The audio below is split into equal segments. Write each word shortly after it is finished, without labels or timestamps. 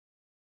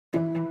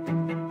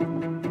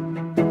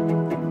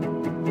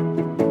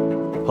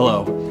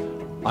Hello,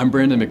 I'm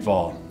Brandon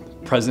McVaugh,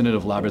 President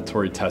of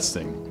Laboratory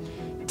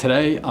Testing.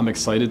 Today, I'm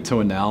excited to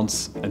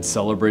announce and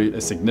celebrate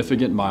a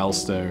significant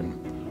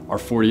milestone, our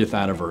 40th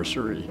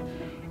anniversary.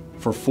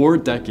 For 4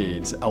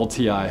 decades,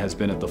 LTI has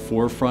been at the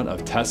forefront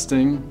of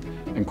testing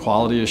and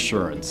quality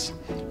assurance,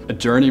 a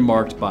journey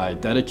marked by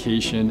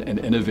dedication and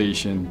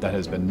innovation that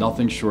has been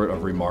nothing short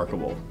of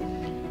remarkable.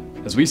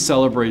 As we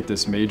celebrate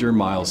this major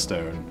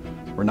milestone,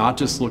 we're not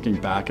just looking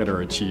back at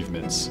our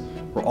achievements,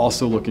 we're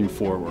also looking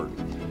forward.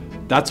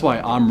 That's why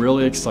I'm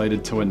really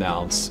excited to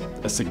announce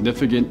a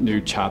significant new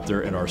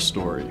chapter in our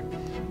story.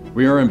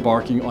 We are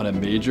embarking on a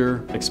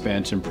major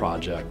expansion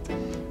project,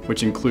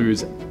 which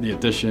includes the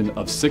addition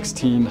of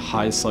 16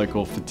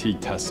 high-cycle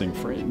fatigue testing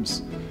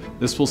frames.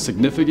 This will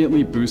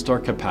significantly boost our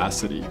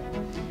capacity.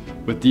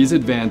 With these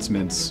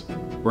advancements,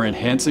 we're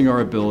enhancing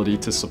our ability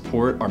to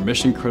support our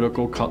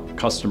mission-critical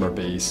customer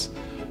base,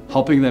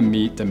 helping them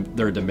meet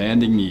their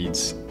demanding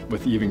needs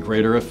with even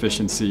greater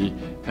efficiency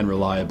and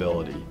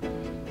reliability.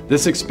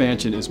 This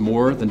expansion is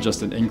more than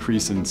just an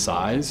increase in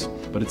size,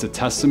 but it's a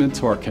testament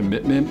to our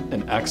commitment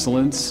and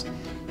excellence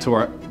to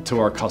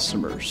our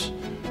customers.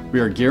 We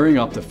are gearing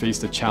up to face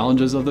the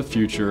challenges of the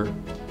future,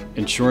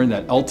 ensuring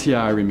that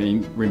LTI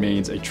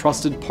remains a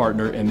trusted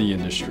partner in the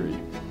industry.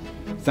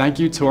 Thank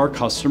you to our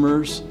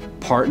customers,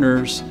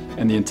 partners,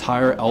 and the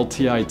entire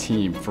LTI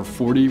team for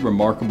 40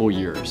 remarkable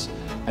years.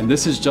 And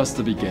this is just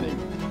the beginning.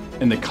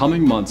 In the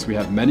coming months, we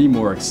have many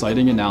more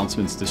exciting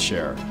announcements to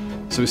share.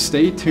 So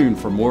stay tuned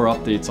for more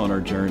updates on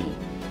our journey.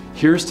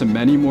 Here's to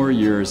many more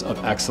years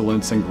of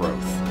excellence and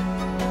growth.